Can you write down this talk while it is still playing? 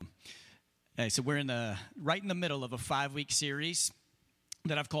Hey, so we're right in the middle of a 5-week series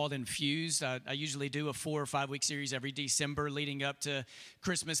that I've called Infused. I usually do a 4 or 5 week series every December leading up to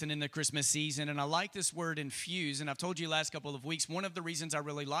Christmas and in the Christmas season. And I like this word infused. And I've told you last couple of weeks, one of the reasons I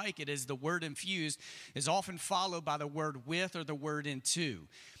really like it is the word infused is often followed by the word with or the word into.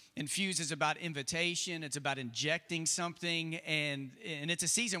 Infused is about invitation. It's about injecting something. And it's a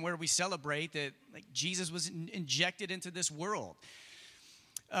season where we celebrate that Jesus was injected into this world.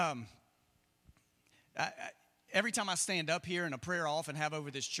 Every time I stand up here, and a prayer I often have over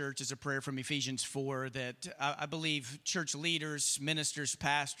this church is a prayer from Ephesians 4 that I believe church leaders, ministers,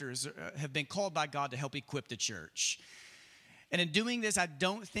 pastors have been called by God to help equip the church. And in doing this, I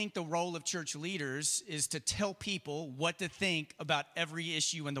don't think the role of church leaders is to tell people what to think about every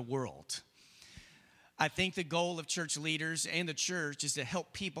issue in the world. I think the goal of church leaders and the church is to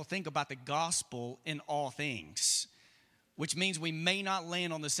help people think about the gospel in all things, which means we may not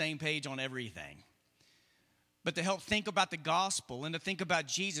land on the same page on everything, but to help think about the gospel and to think about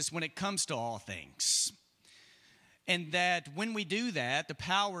Jesus when it comes to all things. And that when we do that, the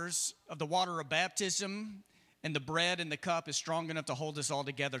powers of the water of baptism and the bread and the cup is strong enough to hold us all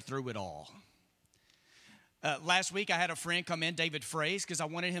together through it all. Last week, I had a friend come in, David Fraze, because I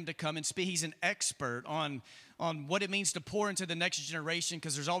wanted him to come and speak. He's an expert on what it means to pour into the next generation,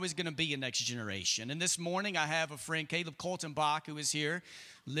 because there's always going to be a next generation. And this morning, I have a friend, Caleb Colton-Bach, who is here,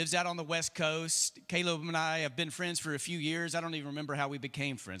 lives out on the West Coast. Caleb and I have been friends for a few years. I don't even remember how we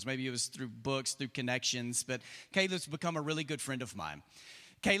became friends. Maybe it was through books, through connections, but Caleb's become a really good friend of mine.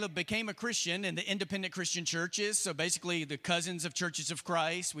 Caleb became a Christian in the independent Christian churches, so basically the cousins of Churches of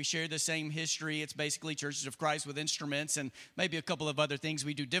Christ. We share the same history. It's basically Churches of Christ with instruments and maybe a couple of other things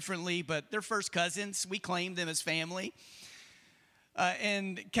we do differently, but they're first cousins. We claim them as family.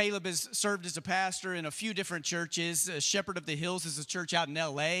 And Caleb has served as a pastor in a few different churches. Shepherd of the Hills is a church out in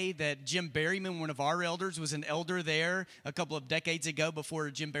L.A. that Jim Berryman, one of our elders, was an elder there a couple of decades ago before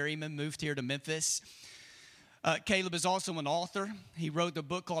Jim Berryman moved here to Memphis. Caleb is also an author. He wrote the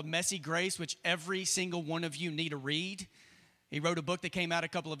book called Messy Grace, which every single one of you need to read. He wrote a book that came out a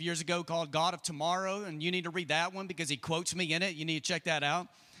couple of years ago called God of Tomorrow, and you need to read that one because he quotes me in it. You need to check that out.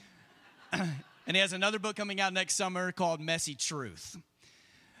 And he has another book coming out next summer called Messy Truth.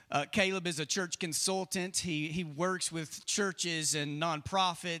 Caleb is a church consultant. He works with churches and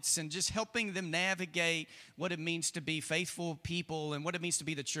nonprofits and just helping them navigate what it means to be faithful people and what it means to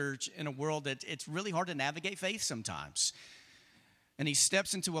be the church in a world that it's really hard to navigate faith sometimes. And he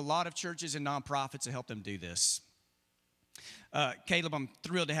steps into a lot of churches and nonprofits to help them do this. Caleb, I'm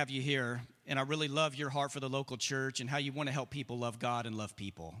thrilled to have you here, and I really love your heart for the local church and how you want to help people love God and love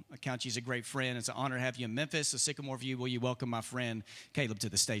people. I count you as a great friend. It's an honor to have you in Memphis. So Sycamore View, will you welcome my friend Caleb to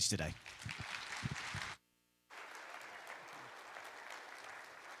the stage today?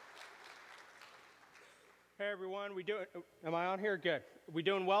 Hey everyone, am I on here? Good. We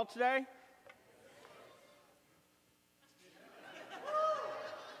doing well today?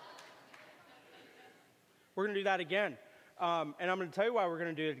 We're going to do that again. And I'm going to tell you why we're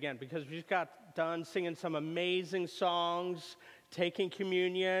going to do it again, because we just got done singing some amazing songs, taking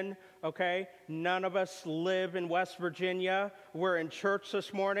communion, okay? None of us live in West Virginia. We're in church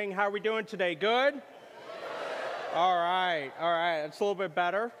this morning. How are we doing today? Good? All right. That's a little bit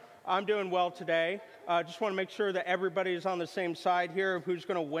better. I'm doing well today. Just want to make sure that everybody is on the same side here of who's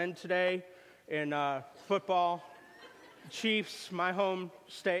going to win today in football. Chiefs, my home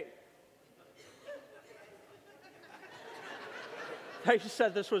state. I just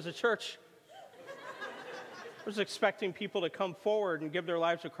said this was a church. I was expecting people to come forward and give their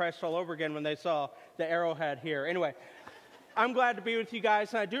lives to Christ all over again when they saw the arrowhead here. Anyway, I'm glad to be with you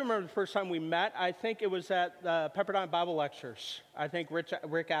guys. And I do remember the first time we met. I think it was at the Pepperdine Bible Lectures. I think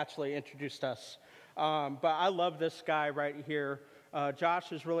Rick actually introduced us. But I love this guy right here. Josh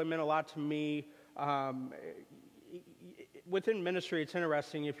has really meant a lot to me. Within ministry, it's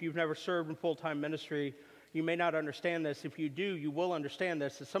interesting. If you've never served in full-time ministry, you may not understand this. If you do, you will understand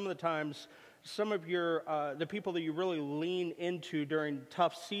this. Some of the times, some of the people that you really lean into during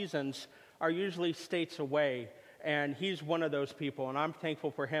tough seasons are usually states away. And he's one of those people, and I'm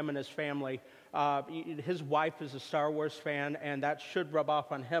thankful for him and his family. His wife is a Star Wars fan, and that should rub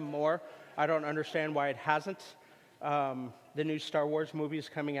off on him more. I don't understand why it hasn't. The new Star Wars movie is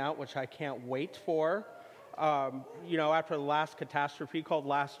coming out, which I can't wait for. After the last catastrophe called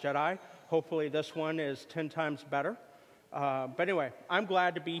Last Jedi, hopefully this one is 10 times better. But anyway, I'm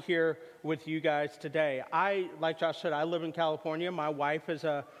glad to be here with you guys today. Like Josh said, I live in California. My wife is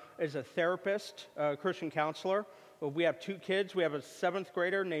a therapist, a Christian counselor. We have 2 kids. We have a 7th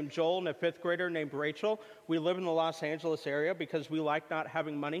grader named Joel and a 5th grader named Rachel. We live in the Los Angeles area because we like not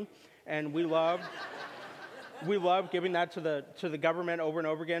having money, and we love giving that to the government over and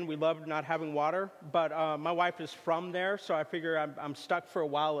over again. We love not having water, but my wife is from there, so I figure I'm stuck for a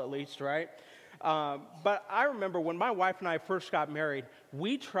while at least, right? But I remember when my wife and I first got married,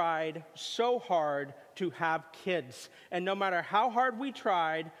 we tried so hard to have kids. And no matter how hard we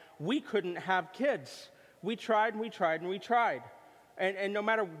tried, we couldn't have kids. We tried and we tried and we tried. And no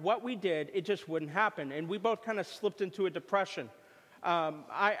matter what we did, it just wouldn't happen. And we both kind of slipped into a depression.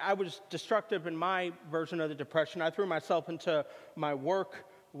 I was destructive in my version of the depression. I threw myself into my work,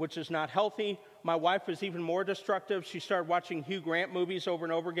 which is not healthy. My wife was even more destructive. She started watching Hugh Grant movies over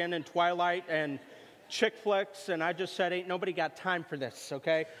and over again, and Twilight and chick flicks, and I just said, ain't nobody got time for this,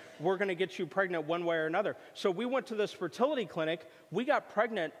 okay? We're going to get you pregnant one way or another. So we went to this fertility clinic. We got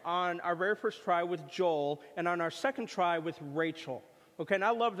pregnant on our very first try with Joel, and on our second try with Rachel. Okay, and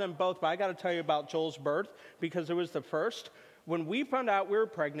I love them both, but I got to tell you about Joel's birth because it was the first. When we found out we were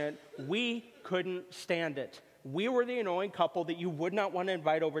pregnant, we couldn't stand it. We were the annoying couple that you would not want to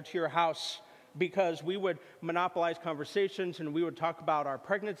invite over to your house because we would monopolize conversations and we would talk about our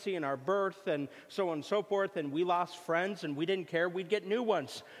pregnancy and our birth and so on and so forth, and we lost friends and we didn't care. We'd get new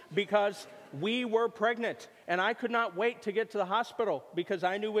ones because we were pregnant, and I could not wait to get to the hospital because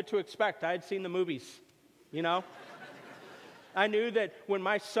I knew what to expect. I had seen the movies, you know? I knew that when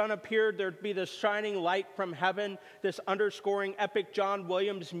my son appeared, there'd be this shining light from heaven, this underscoring epic John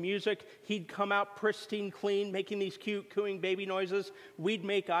Williams music. He'd come out pristine clean, making these cute cooing baby noises. We'd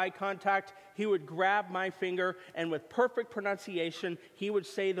make eye contact. He would grab my finger, and with perfect pronunciation, he would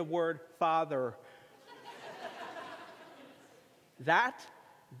say the word Father. That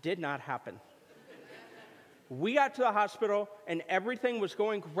did not happen. We got to the hospital, and everything was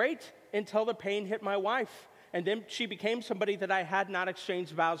going great until the pain hit my wife. And then she became somebody that I had not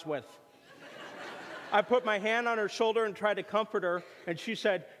exchanged vows with. I put my hand on her shoulder and tried to comfort her, and she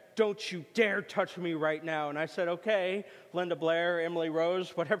said, "Don't you dare touch me right now." And I said, "Okay, Linda Blair, Emily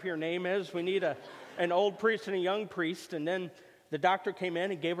Rose, whatever your name is, we need an old priest and a young priest." And then the doctor came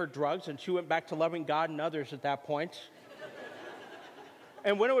in and gave her drugs, and she went back to loving God and others at that point.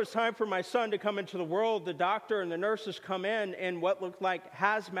 And when it was time for my son to come into the world, the doctor and the nurses come in what looked like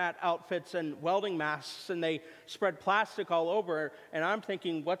hazmat outfits and welding masks, and they spread plastic all over. And I'm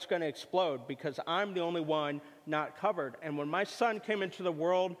thinking, what's going to explode? Because I'm the only one not covered. And when my son came into the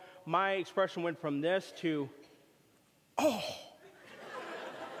world, my expression went from this to, oh.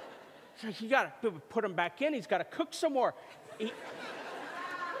 So you got to put him back in. He's got to cook some more.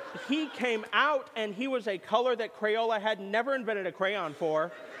 He came out, and he was a color that Crayola had never invented a crayon for.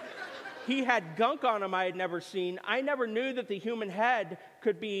 He had gunk on him I had never seen. I never knew that the human head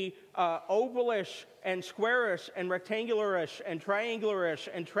could be ovalish and squarish and rectangularish and triangularish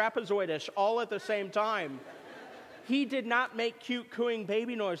and trapezoidish all at the same time. He did not make cute cooing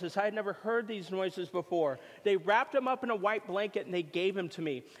baby noises. I had never heard these noises before. They wrapped him up in a white blanket, and they gave him to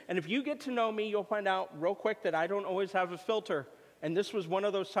me. And if you get to know me, you'll find out real quick that I don't always have a filter. And this was one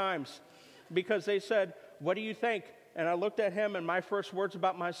of those times because they said, "What do you think?" And I looked at him, and my first words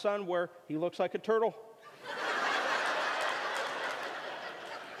about my son were, "He looks like a turtle."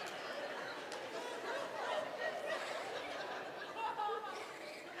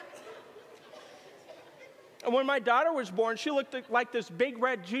 And when my daughter was born, she looked like this big,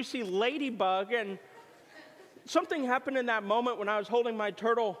 red, juicy ladybug. And something happened in that moment when I was holding my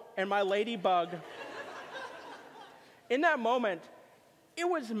turtle and my ladybug. In that moment, it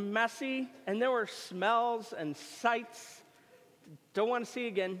was messy, and there were smells and sights. Don't want to see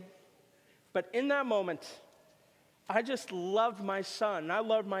again. But in that moment, I just loved my son, and I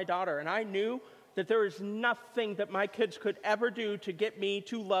loved my daughter, and I knew that there is nothing that my kids could ever do to get me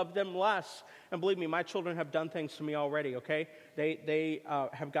to love them less. And believe me, my children have done things to me already, okay? They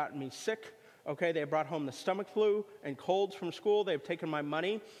have gotten me sick. Okay, they brought home the stomach flu and colds from school. They've taken my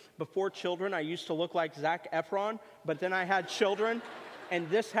money. Before children, I used to look like Zac Efron, but then I had children, and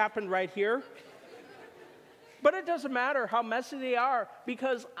this happened right here. But it doesn't matter how messy they are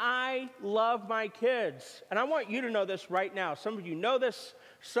because I love my kids. And I want you to know this right now. Some of you know this.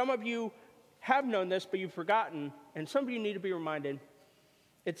 Some of you have known this, but you've forgotten. And some of you need to be reminded.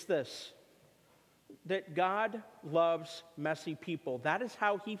 It's this. That God loves messy people. That is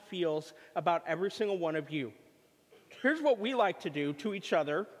how he feels about every single one of you. Here's what we like to do to each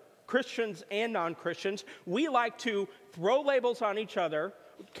other, Christians and non-Christians. We like to throw labels on each other,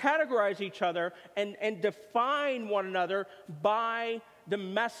 categorize each other, and define one another by the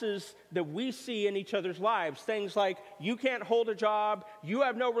messes that we see in each other's lives. Things like you can't hold a job, you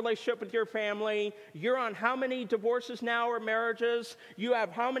have no relationship with your family, you're on how many divorces now or marriages, you have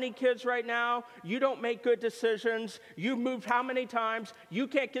how many kids right now, you don't make good decisions, you've moved how many times, you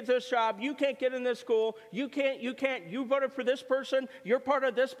can't get this job, you can't get in this school, you voted for this person, you're part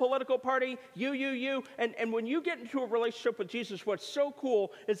of this political party, you. And when you get into a relationship with Jesus, what's so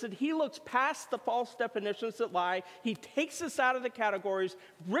cool is that he looks past the false definitions that lie, he takes us out of the categories,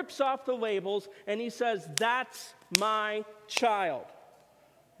 rips off the labels, and he says, that's my child.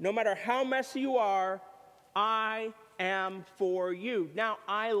 No matter how messy you are, I am for you. Now,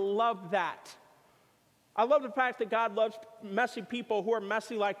 I love that. I love the fact that God loves messy people who are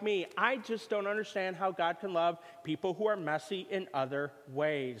messy like me. I just don't understand how God can love people who are messy in other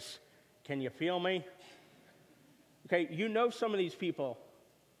ways. Can you feel me? Okay, you know some of these people.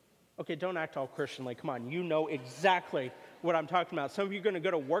 Okay, don't act all Christianly. Come on, you know exactly what I'm talking about. Some of you are going to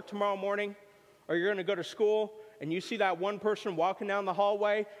go to work tomorrow morning, or you're going to go to school, and you see that one person walking down the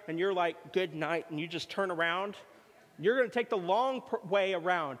hallway, and you're like, good night, and you just turn around. You're going to take the long way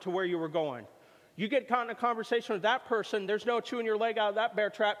around to where you were going. You get caught in a conversation with that person, there's no chewing your leg out of that bear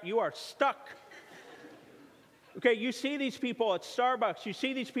trap, you are stuck. Okay, you see these people at Starbucks, you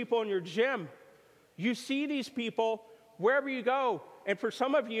see these people in your gym, you see these people wherever you go, and for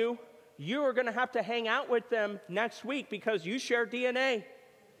some of you, you are going to have to hang out with them next week because you share DNA.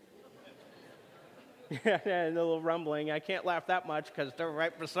 Yeah, a little rumbling. I can't laugh that much because they're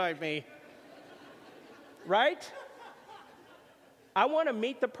right beside me. Right? I want to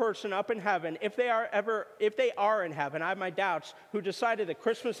meet the person up in heaven, if they are in heaven, I have my doubts, who decided that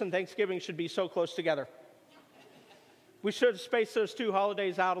Christmas and Thanksgiving should be so close together. We should space those two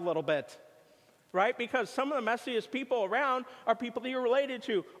holidays out a little bit. Right? Because some of the messiest people around are people that you're related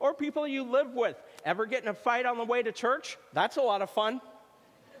to or people that you live with. Ever get in a fight on the way to church? That's a lot of fun.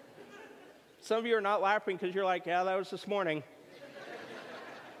 Some of you are not laughing because you're like, yeah, that was this morning.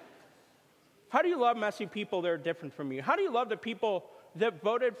 How do you love messy people that are different from you? How do you love the people that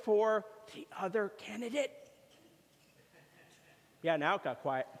voted for the other candidate? Yeah, now it got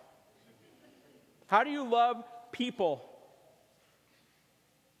quiet. How do you love people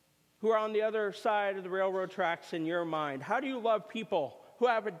who are on the other side of the railroad tracks in your mind? How do you love people who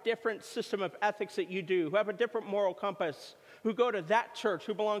have a different system of ethics that you do, who have a different moral compass, who go to that church,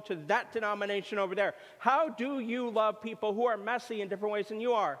 who belong to that denomination over there? How do you love people who are messy in different ways than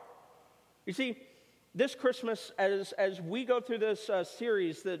you are? You see, this Christmas, as we go through this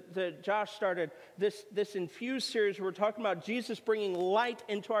series that Josh started, this infused series where we're talking about Jesus bringing light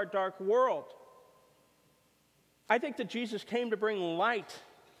into our dark world. I think that Jesus came to bring light.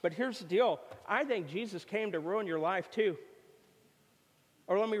 But here's the deal. I think Jesus came to ruin your life too.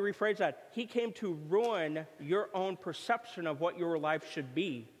 Or let me rephrase that. He came to ruin your own perception of what your life should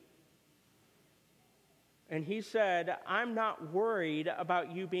be. And he said, I'm not worried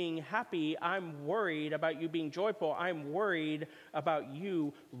about you being happy. I'm worried about you being joyful. I'm worried about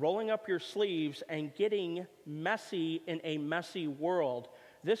you rolling up your sleeves and getting messy in a messy world.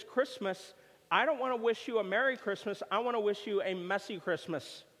 This Christmas, I don't want to wish you a Merry Christmas. I want to wish you a messy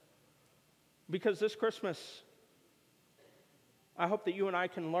Christmas. Because this Christmas, I hope that you and I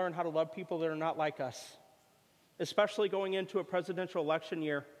can learn how to love people that are not like us, especially going into a presidential election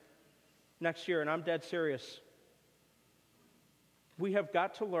year next year, and I'm dead serious. We have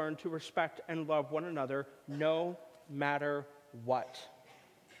got to learn to respect and love one another no matter what.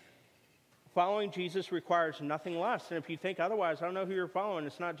 Following Jesus requires nothing less, and if you think otherwise, I don't know who you're following.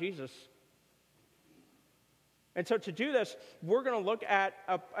 It's not Jesus. And so to do this, we're going to look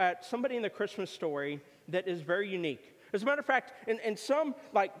at somebody in the Christmas story that is very unique. As a matter of fact, in some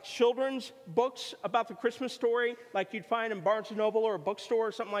like children's books about the Christmas story, like you'd find in Barnes & Noble or a bookstore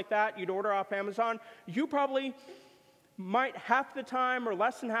or something like that, you'd order off Amazon, you probably might half the time or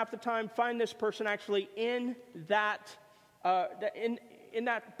less than half the time find this person actually in that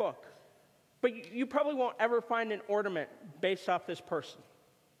book. But you probably won't ever find an ornament based off this person.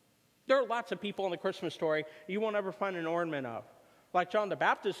 There are lots of people in the Christmas story you won't ever find an ornament of. Like John the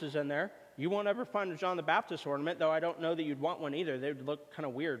Baptist is in there. You won't ever find a John the Baptist ornament, though I don't know that you'd want one either. They would look kind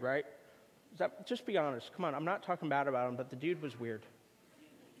of weird, right? Just be honest. Come on, I'm not talking bad about him, but the dude was weird.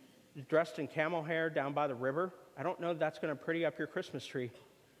 He's dressed in camel hair down by the river. I don't know if that's going to pretty up your Christmas tree.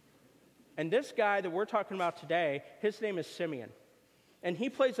 And this guy that we're talking about today, his name is Simeon. And he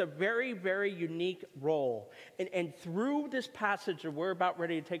plays a very, very unique role. And through this passage that we're about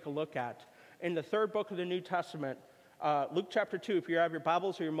ready to take a look at, in the third book of the New Testament, Luke chapter 2, if you have your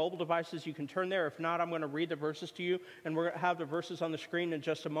Bibles or your mobile devices, you can turn there. If not, I'm going to read the verses to you, and we're going to have the verses on the screen in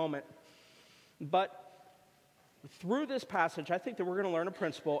just a moment. But through this passage, I think that we're going to learn a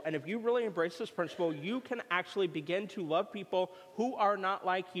principle, and if you really embrace this principle, you can actually begin to love people who are not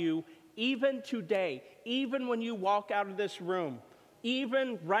like you, even today, even when you walk out of this room,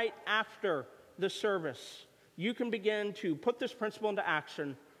 even right after the service. You can begin to put this principle into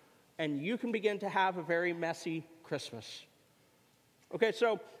action, and you can begin to have a very messy Christmas. Okay,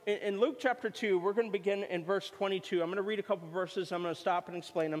 so in Luke chapter 2, we're going to begin in verse 22. I'm going to read a couple verses. I'm going to stop and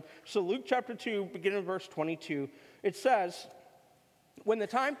explain them. So Luke chapter 2, beginning in verse 22, it says, "When the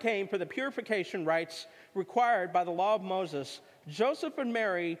time came for the purification rites required by the law of Moses, Joseph and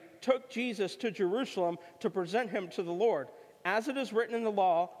Mary took Jesus to Jerusalem to present him to the Lord, as it is written in the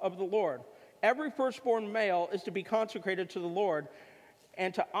law of the Lord. Every firstborn male is to be consecrated to the Lord,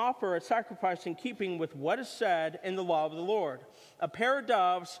 and to offer a sacrifice in keeping with what is said in the law of the Lord, a pair of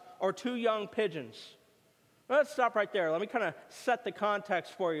doves or 2 young pigeons." Let's stop right there. Let me kind of set the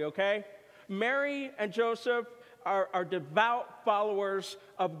context for you, okay? Mary and Joseph are devout followers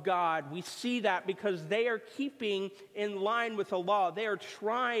of God. We see that because they are keeping in line with the law. They are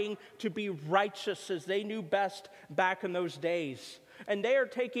trying to be righteous as they knew best back in those days. And they are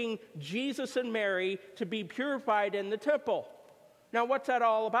taking Jesus and Mary to be purified in the temple. Now, what's that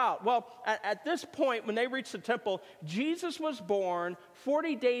all about? Well, at this point, when they reached the temple, Jesus was born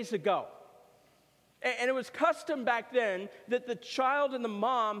 40 days ago. And it was custom back then that the child and the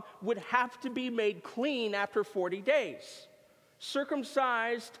mom would have to be made clean after 40 days.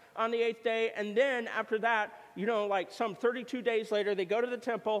 Circumcised on the 8th day, and then after that, like some 32 days later, they go to the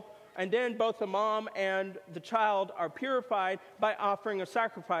temple, and then both the mom and the child are purified by offering a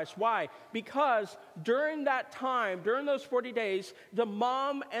sacrifice. Why? Because during that time, during those 40 days, the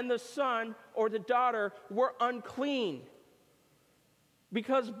mom and the son or the daughter were unclean.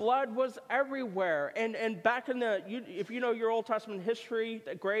 Because blood was everywhere. And back in if you know your Old Testament history,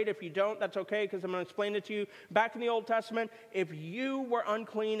 great. If you don't, that's okay, because I'm going to explain it to you. Back in the Old Testament, if you were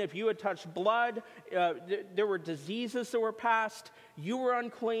unclean, if you had touched blood, there were diseases that were passed. You were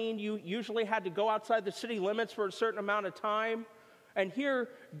unclean. You usually had to go outside the city limits for a certain amount of time. And here,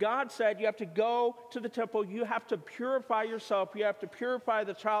 God said you have to go to the temple. You have to purify yourself. You have to purify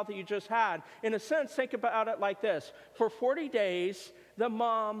the child that you just had. In a sense, think about it like this. For 40 days, the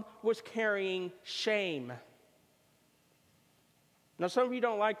mom was carrying shame. Now, some of you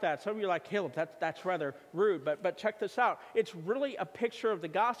don't like that. Some of you are like, Caleb, that's rather rude. But check this out. It's really a picture of the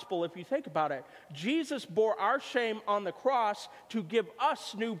gospel if you think about it. Jesus bore our shame on the cross to give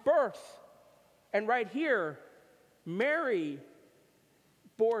us new birth. And right here, Mary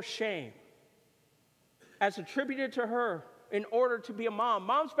bore shame as attributed to her in order to be a mom.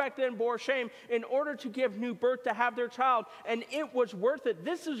 Moms back then bore shame in order to give new birth, to have their child, and it was worth it.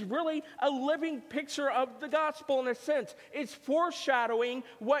 This is really a living picture of the gospel in a sense. It's foreshadowing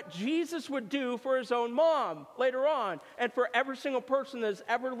what Jesus would do for his own mom later on, and for every single person that's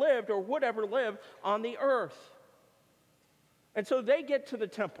ever lived or would ever live on the earth. And so they get to the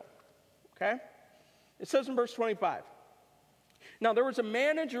temple, okay? It says in verse 25, "Now there was a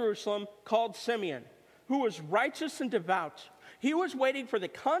man in Jerusalem called Simeon, who was righteous and devout. He was waiting for the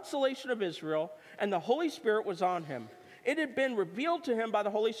consolation of Israel, and the Holy Spirit was on him. It had been revealed to him by the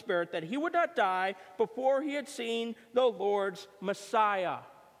Holy Spirit that he would not die before he had seen the Lord's Messiah."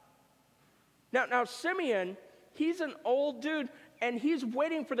 Now Simeon, he's an old dude, and he's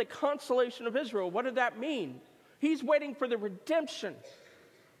waiting for the consolation of Israel. What did that mean? He's waiting for the redemption.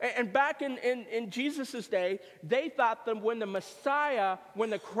 And back in Jesus' day, they thought that when the Messiah,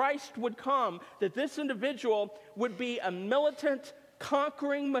 when the Christ would come, that this individual would be a militant,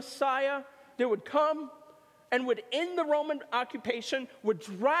 conquering Messiah that would come and would end the Roman occupation, would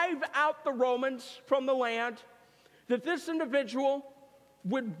drive out the Romans from the land, that this individual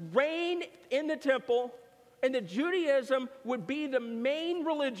would reign in the temple, and that Judaism would be the main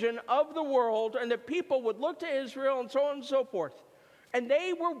religion of the world, and that people would look to Israel and so on and so forth. And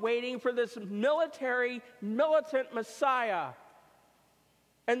they were waiting for this military, militant Messiah.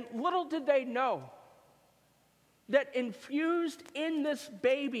 And little did they know that infused in this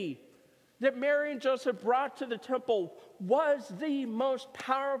baby that Mary and Joseph brought to the temple was the most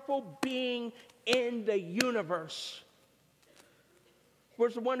powerful being in the universe.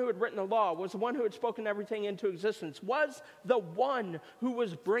 Was the one who had written the law, was the one who had spoken everything into existence, was the one who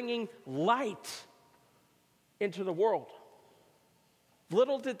was bringing light into the world.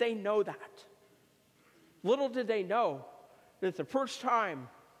 Little did they know that. Little did they know that the first time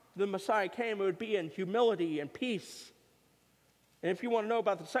the Messiah came, it would be in humility and peace. And if you want to know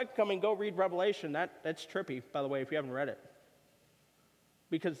about the second coming, go read Revelation. That's trippy, by the way, if you haven't read it.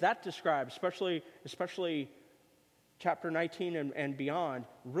 Because that describes, especially chapter 19 and beyond,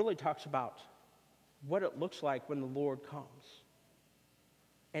 really talks about what it looks like when the Lord comes.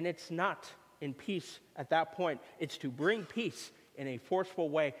 And it's not in peace at that point. It's to bring peace in a forceful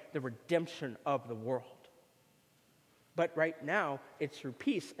way, the redemption of the world. But right now, it's through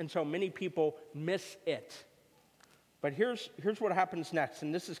peace, and so many people miss it. But here's what happens next,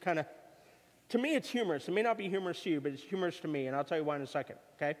 and this is kind of, to me it's humorous. It may not be humorous to you, but it's humorous to me, and I'll tell you why in a second,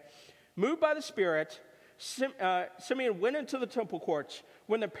 okay? Moved by the Spirit, Simeon went into the temple courts.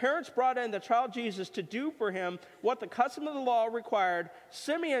 When the parents brought in the child Jesus to do for him what the custom of the law required,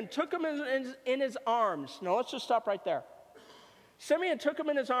 Simeon took him in his arms. Now let's just stop right there. Simeon took him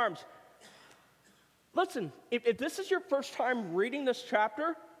in his arms. Listen, if this is your first time reading this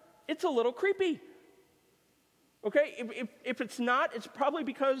chapter, it's a little creepy. Okay, if it's not, it's probably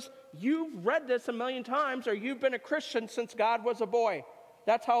because you've read this a million times or you've been a Christian since God was a boy.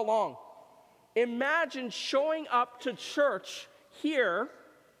 That's how long. Imagine showing up to church here,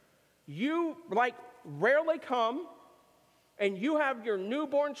 you rarely come, and you have your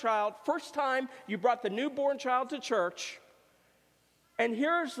newborn child. First time you brought the newborn child to church, and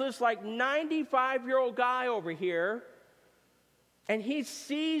here's this 95-year-old guy over here, and he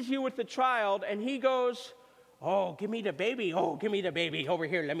sees you with the child, and he goes, "Oh, give me the baby. Oh, give me the baby. Over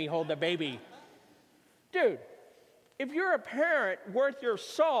here, let me hold the baby." Dude, if you're a parent worth your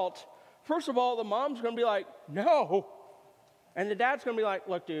salt, first of all, the mom's going to be like, "No." And the dad's going to be like,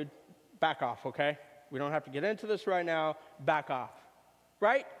 "Look, dude, back off, okay? We don't have to get into this right now. Back off."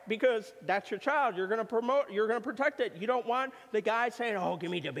 Right? Because that's your child. You're going to protect it. You don't want the guy saying, "Oh,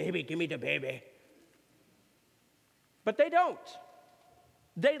 give me the baby, give me the baby." But they don't.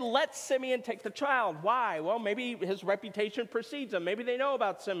 They let Simeon take the child. Why? Well, maybe his reputation precedes him. Maybe they know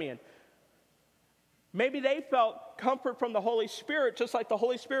about Simeon. Maybe they felt comfort from the Holy Spirit, just like the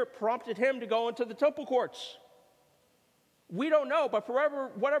Holy Spirit prompted him to go into the temple courts. We don't know, but for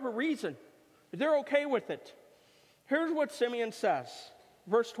whatever reason, they're okay with it. Here's what Simeon says,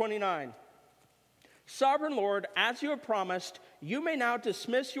 verse 29. "Sovereign Lord, as you have promised, you may now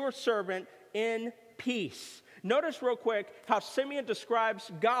dismiss your servant in peace." Notice real quick how Simeon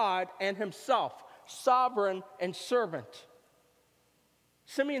describes God and himself, sovereign and servant.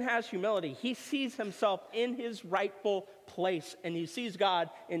 Simeon has humility. He sees himself in his rightful place, and he sees God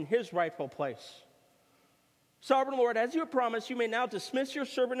in his rightful place. "Sovereign Lord, as you have promised, you may now dismiss your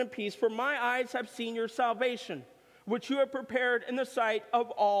servant in peace, for my eyes have seen your salvation, which you have prepared in the sight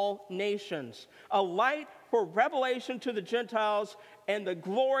of all nations, a light for revelation to the Gentiles and the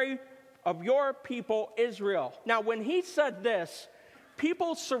glory of your people Israel." Now, when he said this,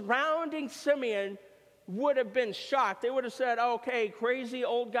 people surrounding Simeon would have been shocked. They would have said, "Okay, crazy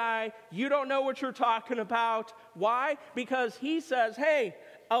old guy, you don't know what you're talking about." Why? Because he says, hey,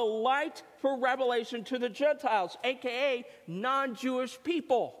 a light for revelation to the Gentiles, aka non-Jewish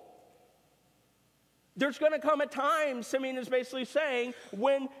people. There's going to come a time, Simeon is basically saying,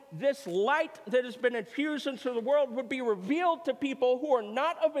 when this light that has been infused into the world would be revealed to people who are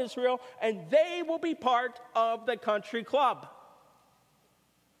not of Israel, and they will be part of the country club.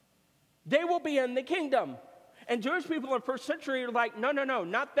 They will be in the kingdom. And Jewish people in the first century are like, no,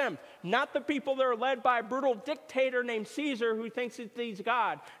 not them. Not the people that are led by a brutal dictator named Caesar who thinks he's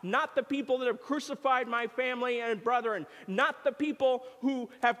God. Not the people that have crucified my family and brethren. Not the people who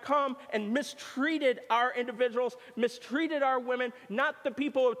have come and mistreated our individuals, mistreated our women. Not the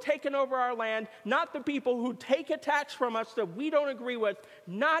people who have taken over our land. Not the people who take a tax from us that we don't agree with.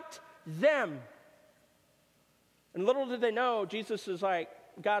 Not them. And little did they know,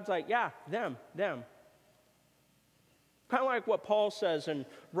 God's like, yeah, them. Kind of like what Paul says in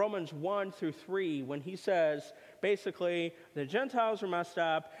Romans 1-3 when he says, basically, the Gentiles are messed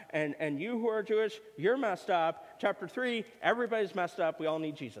up, and you who are Jewish, you're messed up. Chapter 3, everybody's messed up. We all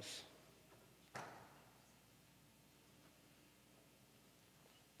need Jesus.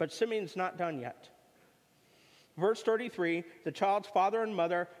 But Simeon's not done yet. Verse 33, the child's father and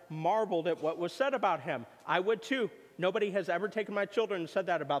mother marveled at what was said about him. I would too. Nobody has ever taken my children and said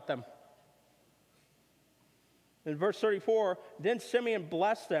that about them. In verse 34, then Simeon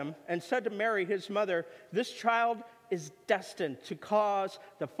blessed them and said to Mary, his mother, "This child is destined to cause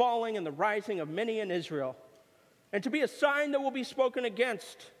the falling and the rising of many in Israel, and to be a sign that will be spoken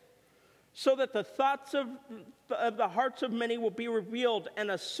against, so that the thoughts of the hearts of many will be revealed,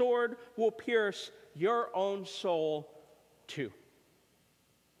 and a sword will pierce your own soul too."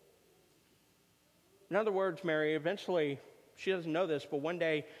 In other words, Mary, eventually, she doesn't know this, but one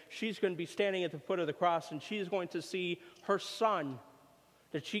day she's going to be standing at the foot of the cross, and she's going to see her son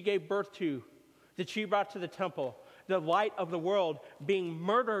that she gave birth to, that she brought to the temple, the light of the world, being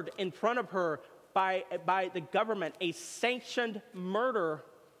murdered in front of her by the government, a sanctioned murder.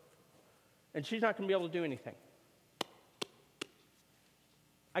 and she's not going to be able to do anything.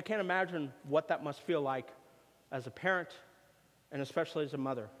 I can't imagine what that must feel like as a parent and especially as a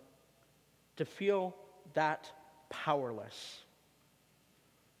mother, to feel that powerless.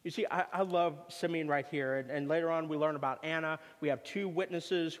 You see, I love Simeon right here, and later on we learn about Anna. We have two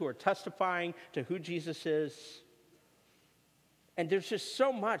witnesses who are testifying to who Jesus is. And there's just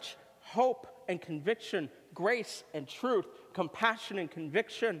so much hope and conviction, grace and truth, compassion and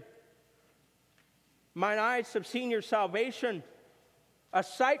conviction. Mine eyes have seen your salvation, a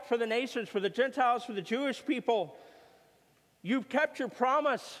sight for the nations, for the Gentiles, for the Jewish people. You've kept your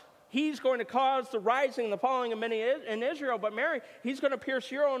promise. He's going to cause the rising and the falling of many in Israel. But Mary, he's going to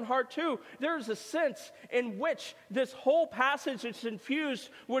pierce your own heart too. There's a sense in which this whole passage is infused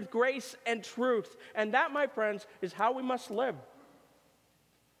with grace and truth. And that, my friends, is how we must live,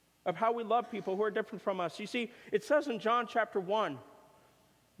 of how we love people who are different from us. You see, it says in John chapter 1,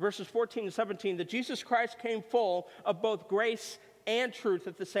 verses 14 and 17, that Jesus Christ came full of both grace and truth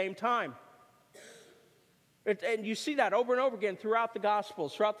at the same time. And you see that over and over again throughout the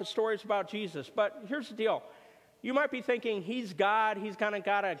Gospels, throughout the stories about Jesus. But here's the deal. You might be thinking, he's God. He's kind of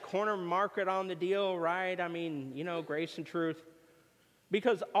got a corner market on the deal, right? I mean, grace and truth.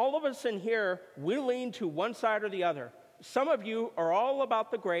 Because all of us in here, we lean to one side or the other. Some of you are all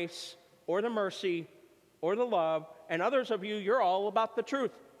about the grace or the mercy or the love. And others of you, you're all about the truth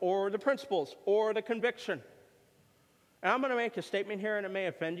or the principles or the conviction. And I'm going to make a statement here, and it may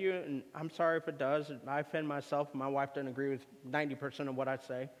offend you, and I'm sorry if it does. I offend myself, and my wife doesn't agree with 90% of what I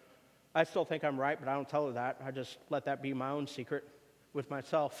say. I still think I'm right, but I don't tell her that. I just let that be my own secret with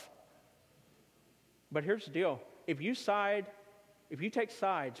myself. But here's the deal. If you take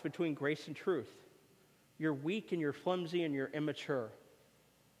sides between grace and truth, you're weak and you're flimsy and you're immature.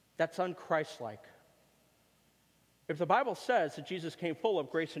 That's unchristlike. If the Bible says that Jesus came full of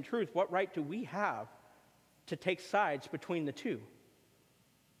grace and truth, what right do we have to take sides between the two?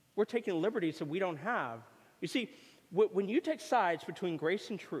 We're taking liberties that we don't have. You see, when you take sides between grace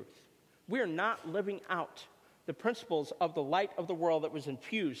and truth, we are not living out the principles of the light of the world that was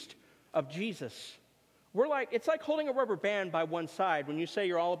infused of Jesus. It's like holding a rubber band by one side when you say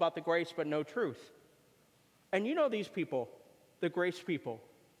you're all about the grace but no truth. And you know these people, the grace people,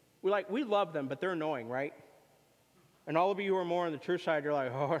 we love them, but they're annoying, right? And all of you who are more on the truth side, you're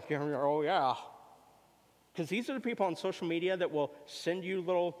like, oh yeah. Because these are the people on social media that will send you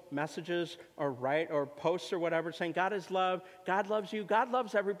little messages or write or posts or whatever saying, God is love, God loves you, God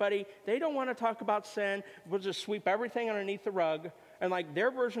loves everybody. They don't want to talk about sin. We'll just sweep everything underneath the rug. And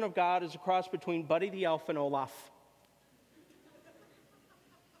their version of God is a cross between Buddy the Elf and Olaf.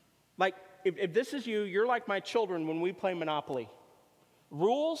 If this is you, you're like my children when we play Monopoly.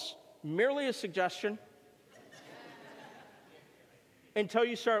 Rules, merely a suggestion. Until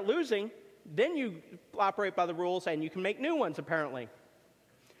you start losing, then you operate by the rules and you can make new ones, apparently.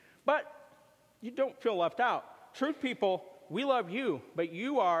 But you don't feel left out. Truth people, we love you, but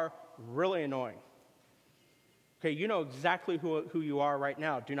you are really annoying. Okay, you know exactly who you are right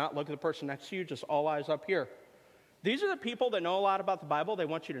now. Do not look at the person next to you, just all eyes up here. These are the people that know a lot about the Bible. They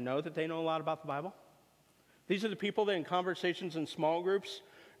want you to know that they know a lot about the Bible. These are the people that in conversations in small groups,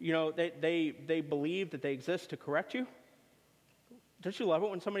 they believe that they exist to correct you. Don't you love it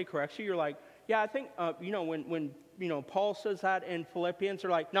when somebody corrects you? You're like, yeah, I think, when Paul says that in Philippians,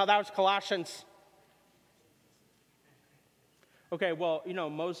 they're like, no, that was Colossians. Okay, well,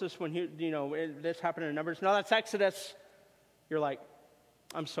 Moses, when this happened in Numbers, no, that's Exodus. You're like,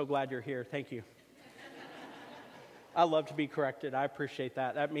 I'm so glad you're here. Thank you. I love to be corrected. I appreciate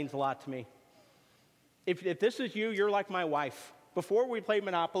that. That means a lot to me. If this is you, you're like my wife. Before we play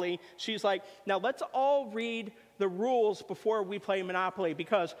Monopoly, she's like, now let's all read the rules before we play Monopoly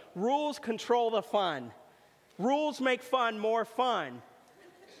because rules control the fun. Rules make fun more fun.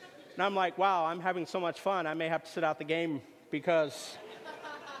 And I'm like, wow, I'm having so much fun. I may have to sit out the game because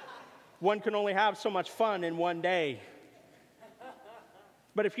one can only have so much fun in one day.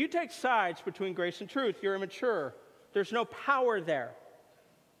 But if you take sides between grace and truth, you're immature. There's no power there.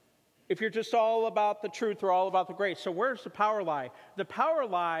 If you're just all about the truth or all about the grace. So where's the power lie? The power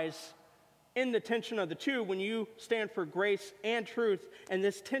lies in the tension of the two when you stand for grace and truth. And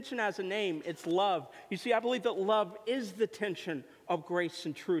this tension has a name. It's love. You see, I believe that love is the tension of grace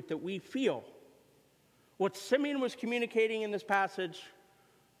and truth that we feel. What Simeon was communicating in this passage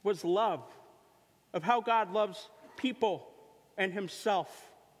was love, of how God loves people and himself,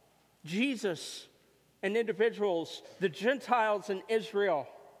 Jesus and individuals, the Gentiles and Israel,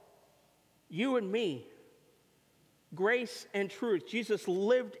 you and me, grace and truth. Jesus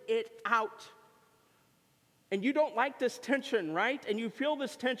lived it out. And you don't like this tension, right? And you feel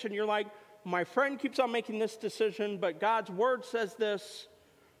this tension. You're like, my friend keeps on making this decision, but God's word says this,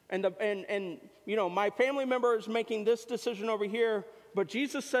 and my family member is making this decision over here, but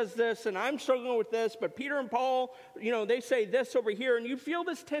Jesus says this, and I'm struggling with this, but Peter and Paul, they say this over here, and you feel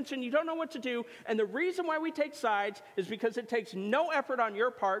this tension, you don't know what to do, and the reason why we take sides is because it takes no effort on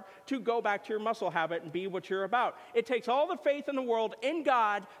your part to go back to your muscle habit and be what you're about. It takes all the faith in the world in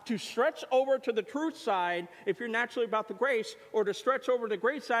God to stretch over to the truth side if you're naturally about the grace, or to stretch over to the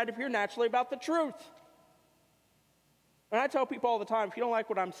grace side if you're naturally about the truth. And I tell people all the time, if you don't like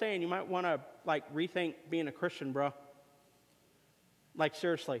what I'm saying, you might want to, rethink being a Christian, bro.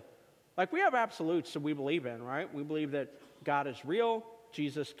 Seriously. We have absolutes that we believe in, right? We believe that God is real,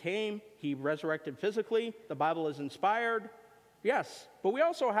 Jesus came, he resurrected physically, the Bible is inspired. Yes, but we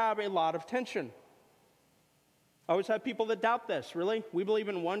also have a lot of tension. I always have people that doubt this. Really? We believe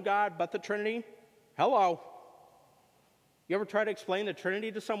in one God, but the Trinity? Hello. You ever try to explain the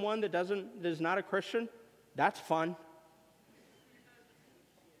Trinity to someone that is not a Christian? That's fun.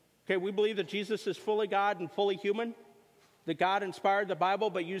 Okay, we believe that Jesus is fully God and fully human, that God inspired the Bible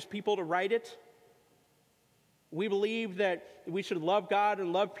but used people to write it. We believe that we should love God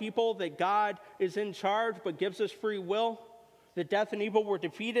and love people, that God is in charge but gives us free will, that death and evil were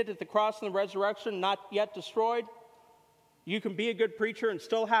defeated at the cross and the resurrection, not yet destroyed. You can be a good preacher and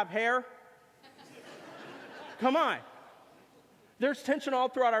still have hair. Come on. There's tension all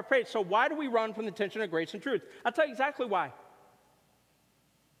throughout our faith. So why do we run from the tension of grace and truth? I'll tell you exactly why.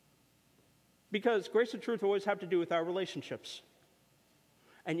 Because grace and truth always have to do with our relationships.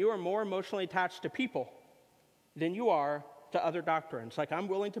 And you are more emotionally attached to people than you are to other doctrines. I'm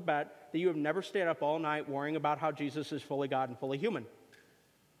willing to bet that you have never stayed up all night worrying about how Jesus is fully God and fully human.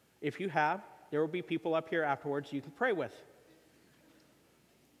 If you have, there will be people up here afterwards you can pray with.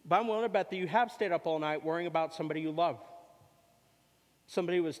 But I'm willing to bet that you have stayed up all night worrying about somebody you love.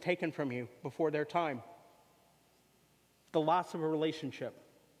 Somebody who was taken from you before their time. The loss of a relationship,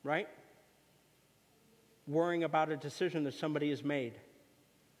 right? Worrying about a decision that somebody has made.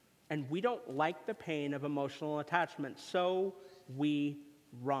 And we don't like the pain of emotional attachment, so we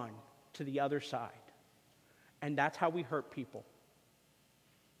run to the other side. And that's how we hurt people.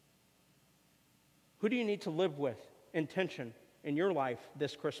 Who do you need to live with in tension in your life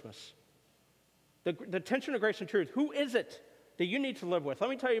this Christmas? The tension of grace and truth. Who is it that you need to live with?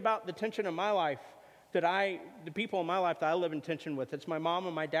 Let me tell you about the tension in my life the people in my life that I live in tension with. It's my mom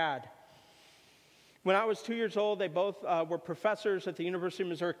and my dad. When I was 2 years old, they both were professors at the University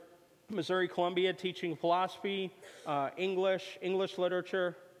of Missouri, Columbia, teaching philosophy, English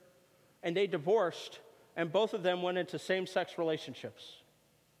literature, and they divorced, and both of them went into same-sex relationships.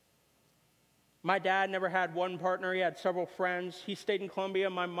 My dad never had one partner. He had several friends. He stayed in Columbia.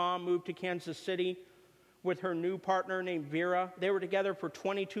 My mom moved to Kansas City with her new partner named Vera. They were together for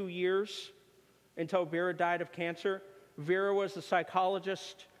 22 years until Vera died of cancer. Vera was a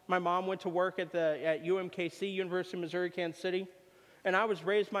psychologist. My mom went to work at UMKC, University of Missouri, Kansas City, and I was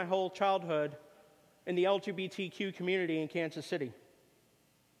raised my whole childhood in the LGBTQ community in Kansas City.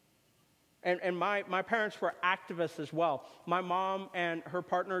 And my parents were activists as well. My mom and her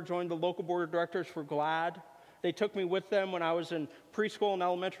partner joined the local board of directors for GLAAD. They took me with them when I was in preschool and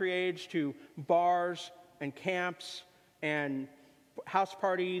elementary age to bars and camps and house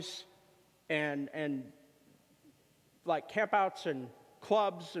parties and campouts and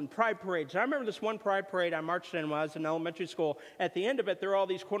clubs and pride parades. And I remember this one pride parade I marched in when I was in elementary school. At the end of it, there were all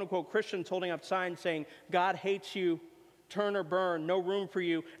these quote-unquote Christians holding up signs saying, God hates you, turn or burn, no room for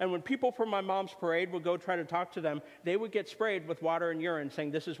you. And when people from my mom's parade would go try to talk to them, they would get sprayed with water and urine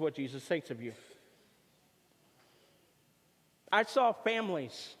saying, this is what Jesus thinks of you. I saw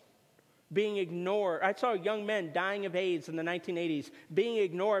families being ignored. I saw young men dying of AIDS in the 1980s, being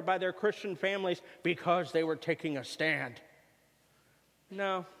ignored by their Christian families because they were taking a stand.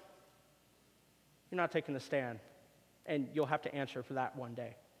 No, you're not taking a stand, and you'll have to answer for that one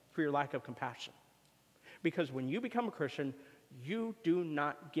day, for your lack of compassion. Because when you become a Christian, you do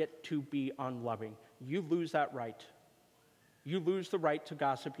not get to be unloving. You lose that right. You lose the right to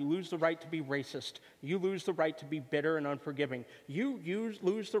gossip. You lose the right to be racist. You lose the right to be bitter and unforgiving. You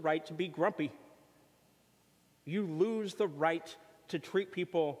lose the right to be grumpy. You lose the right to treat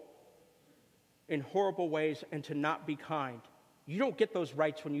people in horrible ways and to not be kind. You don't get those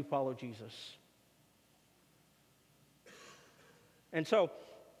rights when you follow Jesus. And so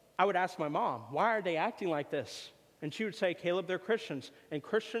I would ask my mom, why are they acting like this? And she would say, Caleb, they're Christians, and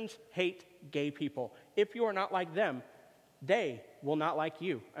Christians hate gay people. If you are not like them, they will not like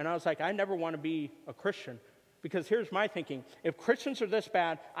you. And I was like, I never want to be a Christian, because here's my thinking. If Christians are this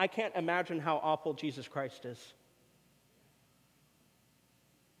bad, I can't imagine how awful Jesus Christ is.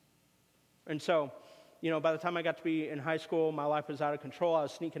 And so, by the time I got to be in high school, my life was out of control. I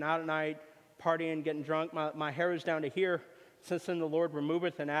was sneaking out at night, partying, getting drunk. My hair was down to here. Since then the Lord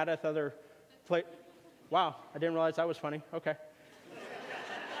removeth and addeth other Wow, I didn't realize that was funny. Okay.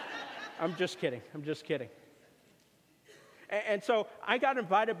 I'm just kidding. And so I got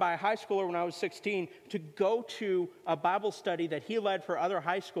invited by a high schooler when I was 16 to go to a Bible study that he led for other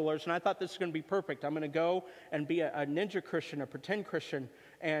high schoolers, and I thought this was going to be perfect. I'm going to go and be a ninja Christian, a pretend Christian,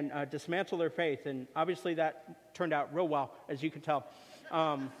 and dismantle their faith. And obviously that turned out real well, as you can tell.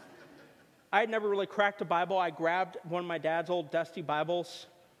 I had never really cracked a Bible. I grabbed one of my dad's old dusty Bibles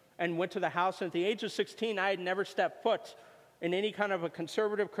and went to the house. And at the age of 16, I had never stepped foot in any kind of a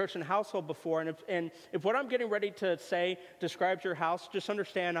conservative Christian household before. And if what I'm getting ready to say describes your house, just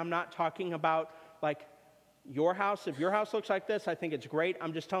understand I'm not talking about like your house. If your house looks like this, I think it's great.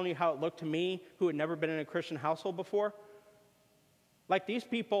 I'm just telling you how it looked to me, who had never been in a Christian household before. Like, these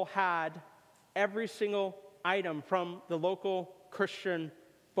people had every single item from the local Christian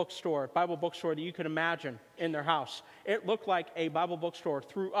bookstore, Bible bookstore that you could imagine in their house. It looked like a Bible bookstore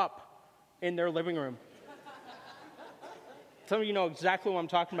threw up in their living room. Some of you know exactly what I'm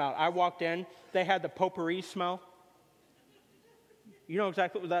talking about. I walked in, they had the potpourri smell. You know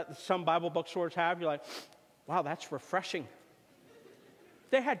exactly what that some Bible bookstores have. You're like, wow, that's refreshing.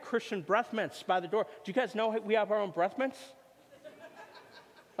 They had Christian breath mints by the door. Do you guys know we have our own breath mints?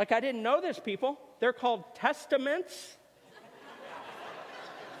 Like, I didn't know this, people. They're called Testaments.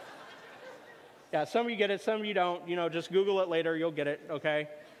 Yeah, some of you get it, some of you don't. Just Google it later, you'll get it, okay?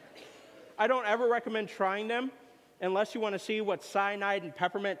 I don't ever recommend trying them unless you want to see what cyanide and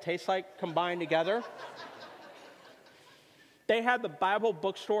peppermint taste like combined together. They had the Bible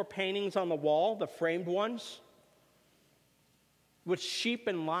bookstore paintings on the wall, the framed ones, with sheep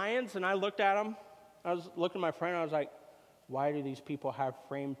and lions, and I looked at them. I was looking at my friend, and I was like, why do these people have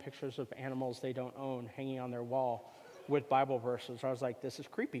framed pictures of animals they don't own hanging on their wall with Bible verses? I was like, this is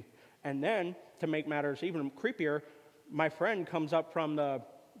creepy. And then, to make matters even creepier, my friend comes up from the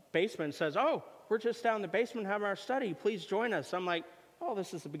basement and says, oh, we're just down in the basement having our study. Please join us. I'm like, oh,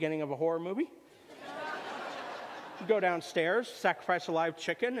 this is the beginning of a horror movie. Go downstairs, sacrifice a live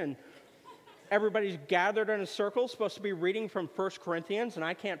chicken, and everybody's gathered in a circle, supposed to be reading from 1 Corinthians, and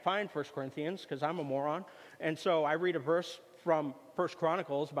I can't find 1 Corinthians because I'm a moron. And so I read a verse from 1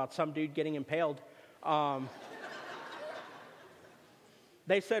 Chronicles about some dude getting impaled.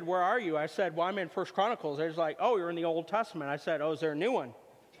 They said, where are you? I said, well, I'm in 1 Chronicles. They're like, oh, you're in the Old Testament. I said, oh, is there a new one?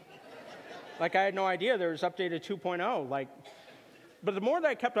 Like, I had no idea there was updated 2.0. But the more that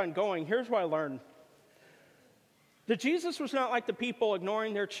I kept on going, here's what I learned. That Jesus was not like the people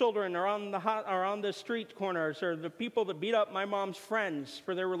ignoring their children or on the street corners or the people that beat up my mom's friends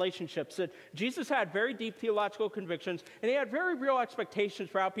for their relationships. That Jesus had very deep theological convictions, and he had very real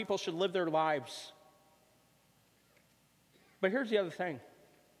expectations for how people should live their lives. But here's the other thing.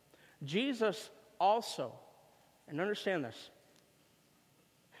 Jesus also, and understand this,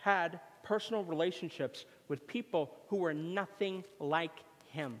 had personal relationships with people who were nothing like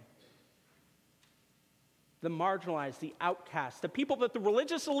him. The marginalized, the outcast, the people that the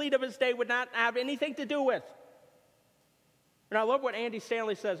religious elite of his day would not have anything to do with. And I love what Andy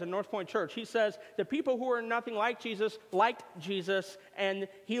Stanley says in North Point Church. He says, the people who are nothing like Jesus liked Jesus, and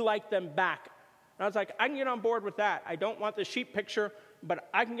he liked them back. And I was like, I can get on board with that. I don't want the sheep picture, but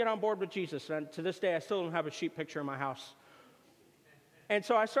I can get on board with Jesus. And to this day, I still don't have a sheep picture in my house. And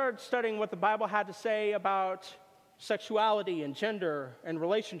so I started studying what the Bible had to say about sexuality and gender and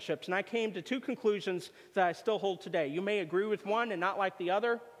relationships. And I came to two conclusions that I still hold today. You may agree with one and not like the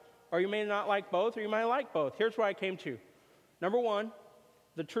other, or you may not like both, or you may like both. Here's what I came to. Number one,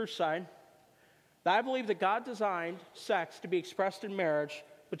 the truth side, that I believe that God designed sex to be expressed in marriage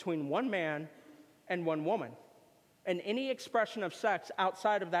between one man and one woman. And any expression of sex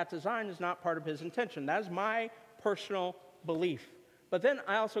outside of that design is not part of his intention. That is my personal belief. But then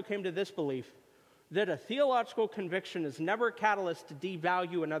I also came to this belief, that a theological conviction is never a catalyst to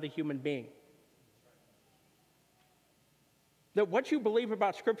devalue another human being. That what you believe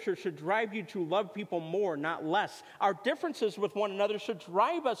about Scripture should drive you to love people more, not less. Our differences with one another should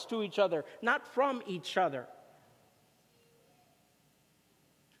drive us to each other, not from each other.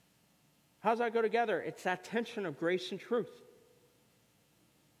 How does that go together? It's that tension of grace and truth.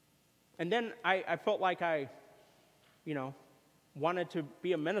 And then I felt like I, wanted to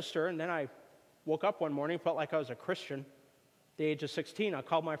be a minister, and then I woke up one morning, felt like I was a Christian. At the age of 16, I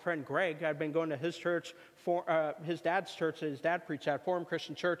called my friend Greg. I'd been going to his church, his dad's church that his dad preached at, Forum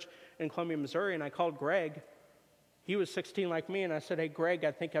Christian Church in Columbia, Missouri, and I called Greg. He was 16 like me, and I said, hey, Greg,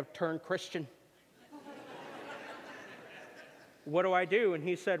 I think I've turned Christian. What do I do? And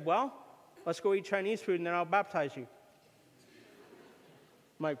he said, well, Let's go eat Chinese food and then I'll baptize you.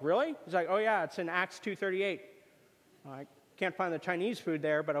 I'm like, really? He's like, oh yeah, it's in Acts 2:38. I can't find the Chinese food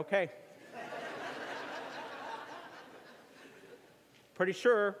there, but okay. Pretty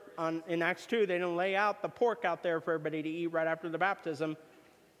sure in Acts 2, they don't lay out the pork out there for everybody to eat right after the baptism,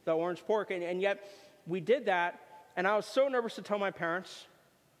 the orange pork. And yet we did that, and I was so nervous to tell my parents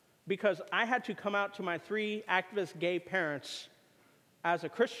because I had to come out to my 3 activist gay parents as a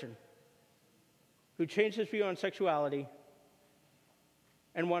Christian who changed his view on sexuality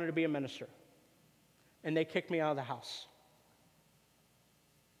and wanted to be a minister. And they kicked me out of the house.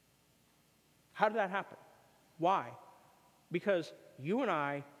 How did that happen? Why? Because you and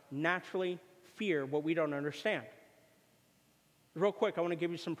I naturally fear what we don't understand. Real quick, I want to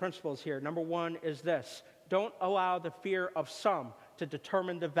give you some principles here. Number 1 is this: don't allow the fear of some to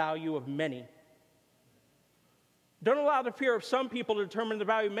determine the value of many. Don't allow the fear of some people to determine the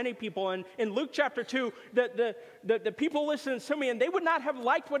value of many people. And in Luke chapter 2, the people listening to Simeon, they would not have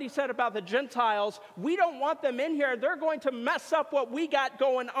liked what he said about the Gentiles. We don't want them in here. They're going to mess up what we got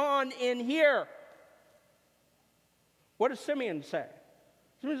going on in here. What does Simeon say?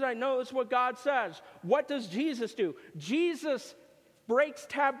 Simeon's like, no, this is what God says. What does Jesus do? Jesus breaks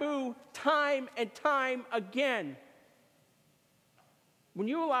taboo time and time again. When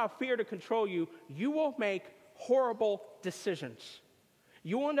you allow fear to control you, you will make horrible decisions.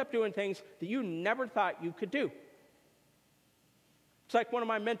 You will end up doing things that you never thought you could do. It's like one of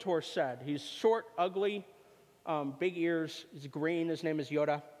my mentors said. He's short, ugly, big ears. He's green. His name is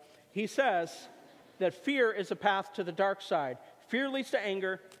Yoda. He says that fear is a path to the dark side. Fear leads to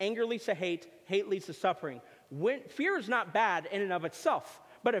anger. Anger leads to hate. Hate leads to suffering. Fear is not bad in and of itself.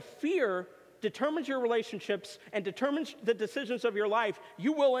 But if fear determines your relationships and determines the decisions of your life,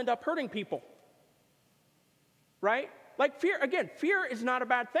 you will end up hurting people. Right? Like fear, again, fear is not a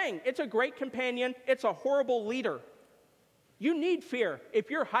bad thing. It's a great companion. It's a horrible leader. You need fear.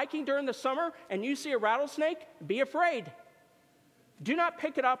 If you're hiking during the summer and you see a rattlesnake, be afraid. Do not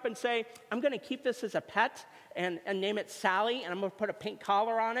pick it up and say, I'm going to keep this as a pet and name it Sally, and I'm going to put a pink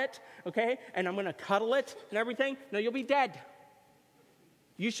collar on it, okay? And I'm going to cuddle it and everything. No, you'll be dead.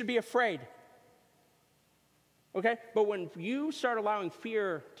 You should be afraid. Okay? But when you start allowing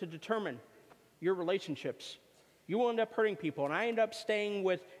fear to determine your relationships, you will end up hurting people. And I end up staying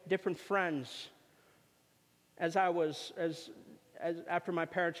with different friends after my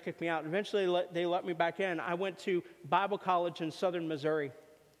parents kicked me out. Eventually, they let me back in. I went to Bible college in southern Missouri.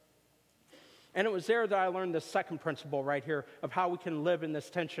 And it was there that I learned the second principle right here of how we can live in this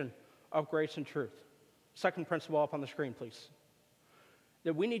tension of grace and truth. Second principle up on the screen, please.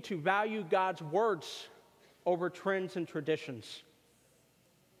 That we need to value God's words over trends and traditions.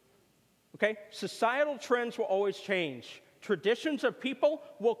 Okay? Societal trends will always change. Traditions of people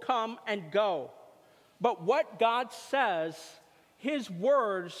will come and go. But what God says, His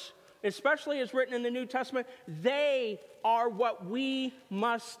words, especially as written in the New Testament, they are what we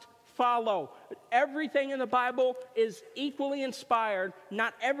must follow. Everything in the Bible is equally inspired.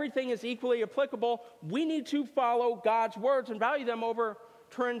 Not everything is equally applicable. We need to follow God's words and value them over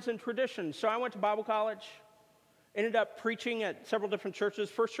trends and traditions. So I went to Bible college. Ended up preaching at several different churches.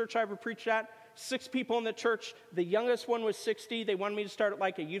 First church I ever preached at, 6 people in the church. The youngest one was 60. They wanted me to start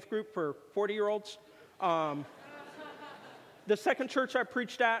like a youth group for 40-year-olds. The second church I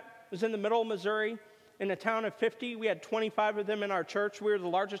preached at was in the middle of Missouri. In a town of 50, we had 25 of them in our church. We were the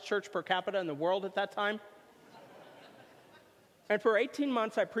largest church per capita in the world at that time. And for 18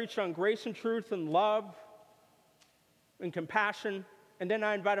 months, I preached on grace and truth and love and compassion. And then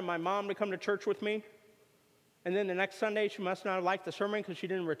I invited my mom to come to church with me. And then the next Sunday, she must not have liked the sermon because she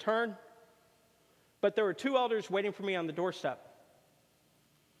didn't return. But there were 2 elders waiting for me on the doorstep.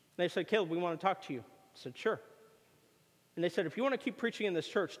 They said, Caleb, we want to talk to you. I said, sure. And they said, if you want to keep preaching in this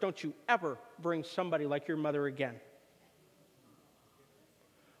church, don't you ever bring somebody like your mother again.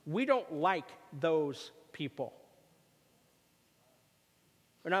 We don't like those people.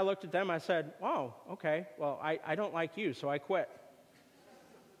 And I looked at them, I said, oh, okay, well, I don't like you, so I quit.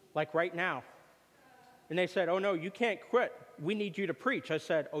 Like right now. And they said, oh, no, you can't quit. We need you to preach. I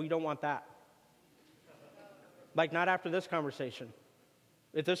said, oh, you don't want that. Like, not after this conversation.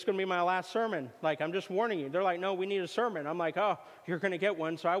 If this is going to be my last sermon, like, I'm just warning you. They're like, no, we need a sermon. I'm like, oh, you're going to get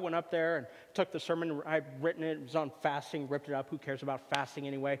one. So I went up there and took the sermon. I'd written it. It was on fasting, ripped it up. Who cares about fasting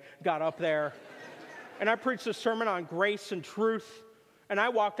anyway? Got up there. And I preached a sermon on grace and truth. And I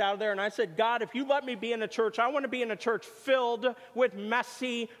walked out of there and I said, God, if you let me be in a church, I want to be in a church filled with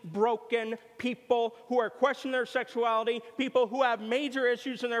messy, broken people who are questioning their sexuality, people who have major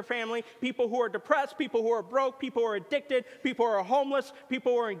issues in their family, people who are depressed, people who are broke, people who are addicted, people who are homeless,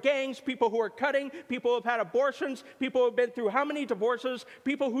 people who are in gangs, people who are cutting, people who have had abortions, people who have been through how many divorces,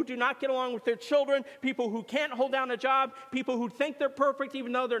 people who do not get along with their children, people who can't hold down a job, people who think they're perfect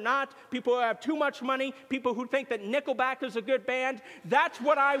even though they're not, people who have too much money, people who think that Nickelback is a good band. That's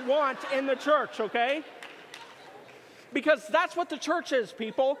what I want in the church, okay? Because that's what the church is,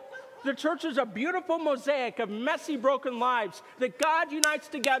 people. The church is a beautiful mosaic of messy, broken lives that God unites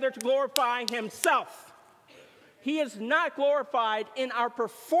together to glorify himself. He is not glorified in our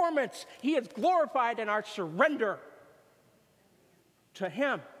performance. He is glorified in our surrender to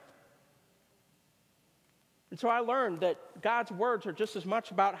him. And so I learned that God's words are just as much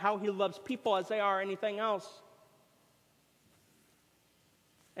about how he loves people as they are anything else.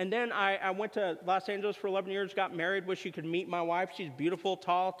 And then I went to Los Angeles for 11 years, got married, wish you could meet my wife. She's beautiful,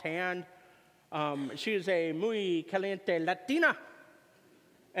 tall, tanned. She is a muy caliente Latina.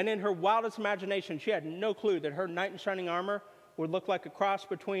 And in her wildest imagination, she had no clue that her knight in shining armor would look like a cross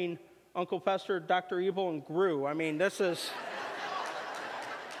between Uncle Fester, Dr. Evil, and Gru. I mean, this is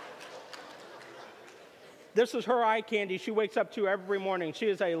her eye candy she wakes up to every morning. She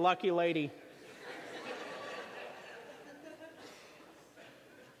is a lucky lady.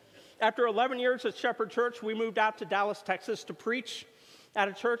 After 11 years at Shepherd Church, we moved out to Dallas, Texas to preach at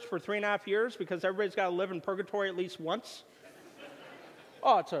a church for 3.5 years because everybody's got to live in purgatory at least once.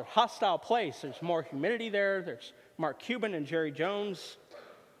 Oh, it's a hostile place. There's more humidity there. There's Mark Cuban and Jerry Jones.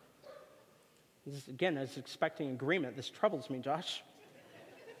 Again, I was expecting agreement. This troubles me, Josh.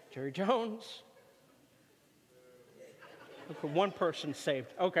 Jerry Jones. Okay, one person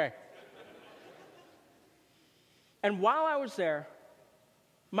saved. Okay. And while I was there,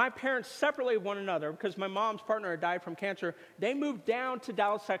 my parents separately one another, because my mom's partner had died from cancer, they moved down to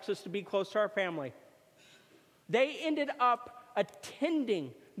Dallas, Texas to be close to our family. They ended up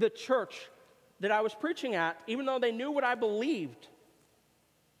attending the church that I was preaching at, even though they knew what I believed.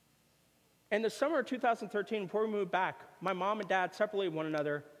 In the summer of 2013, before we moved back, my mom and dad separately one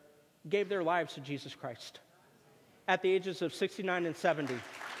another gave their lives to Jesus Christ at the ages of 69 and 70.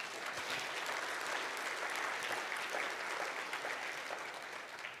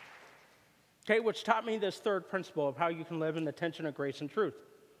 Okay, which taught me this third principle of how you can live in the tension of grace and truth.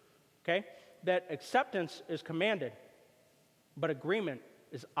 Okay, that acceptance is commanded, but agreement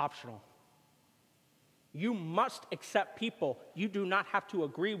is optional. You must accept people. You do not have to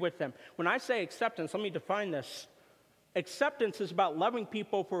agree with them. When I say acceptance, let me define this. Acceptance is about loving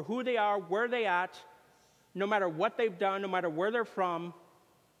people for who they are, where they at, no matter what they've done, no matter where they're from,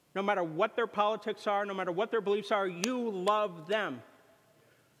 no matter what their politics are, no matter what their beliefs are, you love them.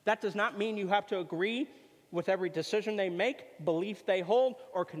 That does not mean you have to agree with every decision they make, belief they hold,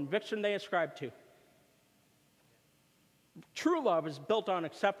 or conviction they ascribe to. True love is built on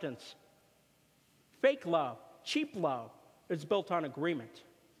acceptance. Fake love, cheap love, is built on agreement.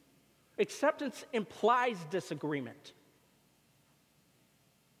 Acceptance implies disagreement.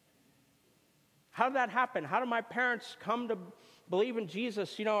 How did that happen? How did my parents come to believe in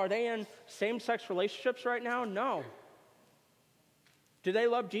Jesus? Are they in same-sex relationships right now? No. Do they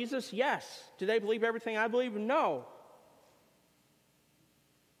love Jesus? Yes. Do they believe everything I believe? No.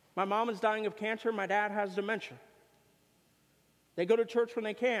 My mom is dying of cancer. My dad has dementia. They go to church when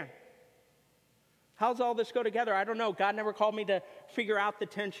they can. How's all this go together? I don't know. God never called me to figure out the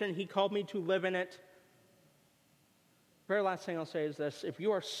tension. He called me to live in it. Very last thing I'll say is this. If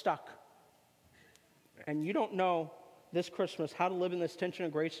you are stuck and you don't know this Christmas how to live in this tension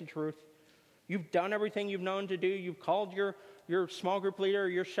of grace and truth, you've done everything you've known to do. You've called your small group leader,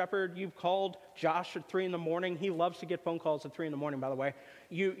 your shepherd. You've called Josh at 3 a.m. He loves to get phone calls at 3 a.m, by the way.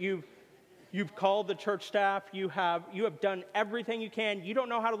 You've called the church staff. You have done everything you can. You don't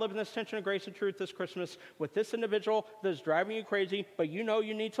know how to live in this tension of grace and truth this Christmas with this individual that's driving you crazy, but you know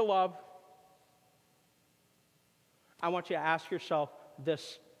you need to love. I want you to ask yourself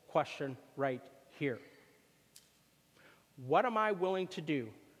this question right here. What am I willing to do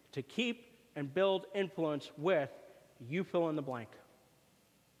to keep and build influence with you fill in the blank?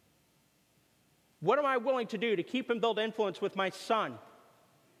 What am I willing to do to keep and build influence with my son,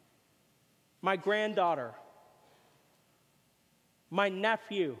 my granddaughter, my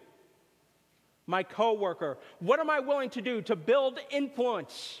nephew, my coworker? What am I willing to do to build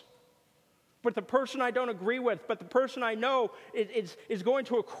influence with the person I don't agree with, but the person I know is going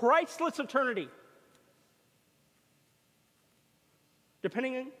to a Christless eternity?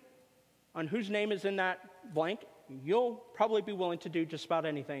 Depending on whose name is in that blank, you'll probably be willing to do just about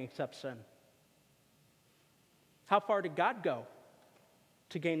anything except sin. How far did God go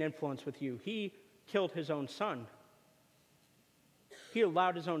to gain influence with you? He killed his own son. He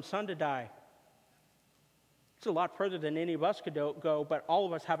allowed his own son to die. It's a lot further than any of us could go, but all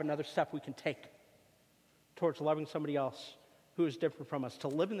of us have another step we can take towards loving somebody else who is different from us, to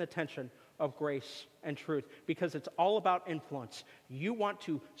live in the tension of grace and truth, because it's all about influence. You want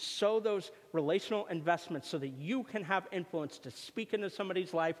to sow those relational investments so that you can have influence to speak into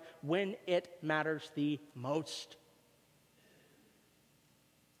somebody's life when it matters the most.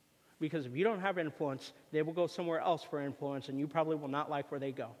 Because if you don't have influence, they will go somewhere else for influence, and you probably will not like where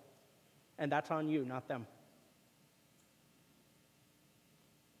they go. And that's on you, not them.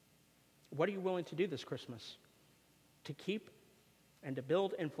 What are you willing to do this Christmas to keep and to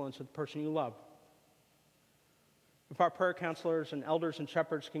build influence with the person you love? If our prayer counselors and elders and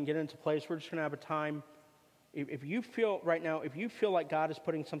shepherds can get into place, we're just going to have a time. If you feel right now, if you feel like God is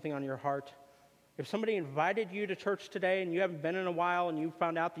putting something on your heart, if somebody invited you to church today and you haven't been in a while and you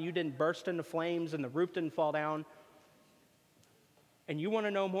found out that you didn't burst into flames and the roof didn't fall down, and you want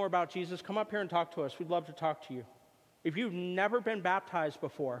to know more about Jesus, come up here and talk to us. We'd love to talk to you. If you've never been baptized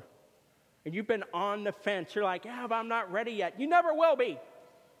before, and you've been on the fence, you're like, yeah, but I'm not ready yet. You never will be.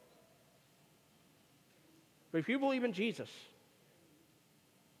 But if you believe in Jesus,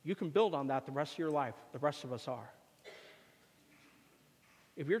 you can build on that the rest of your life. The rest of us are.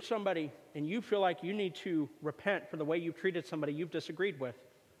 If you're somebody and you feel like you need to repent for the way you've treated somebody you've disagreed with,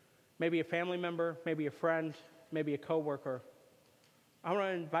 maybe a family member, maybe a friend, maybe a coworker, I want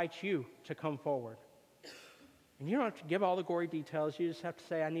to invite you to come forward. And you don't have to give all the gory details. You just have to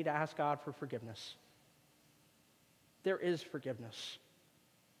say, I need to ask God for forgiveness. There is forgiveness.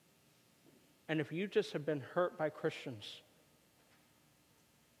 And if you just have been hurt by Christians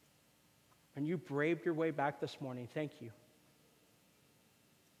and you braved your way back this morning, thank you.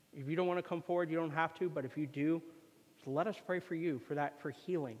 If you don't want to come forward, you don't have to, but if you do, let us pray for you, for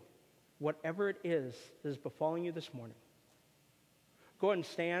healing. Whatever it is that is befalling you this morning. Go ahead and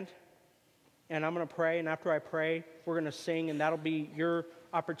stand. And I'm going to pray, and after I pray, we're going to sing, and that'll be your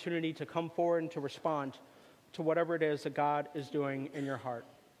opportunity to come forward and to respond to whatever it is that God is doing in your heart.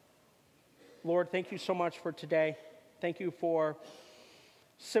 Lord, thank you so much for today. Thank you for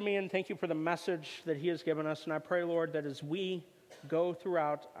Simeon. Thank you for the message that he has given us. And I pray, Lord, that as we go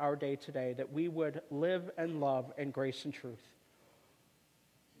throughout our day today, that we would live and love in grace and truth.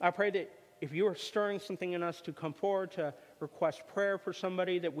 I pray that if you are stirring something in us to come forward to request prayer for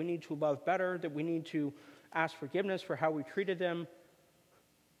somebody that we need to love better, that we need to ask forgiveness for how we treated them,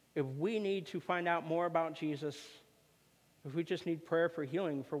 if we need to find out more about Jesus, if we just need prayer for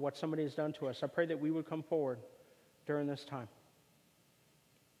healing for what somebody has done to us, I pray that we would come forward during this time.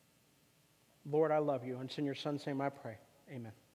 Lord, I love you, and it's in your Son's name I pray. Amen.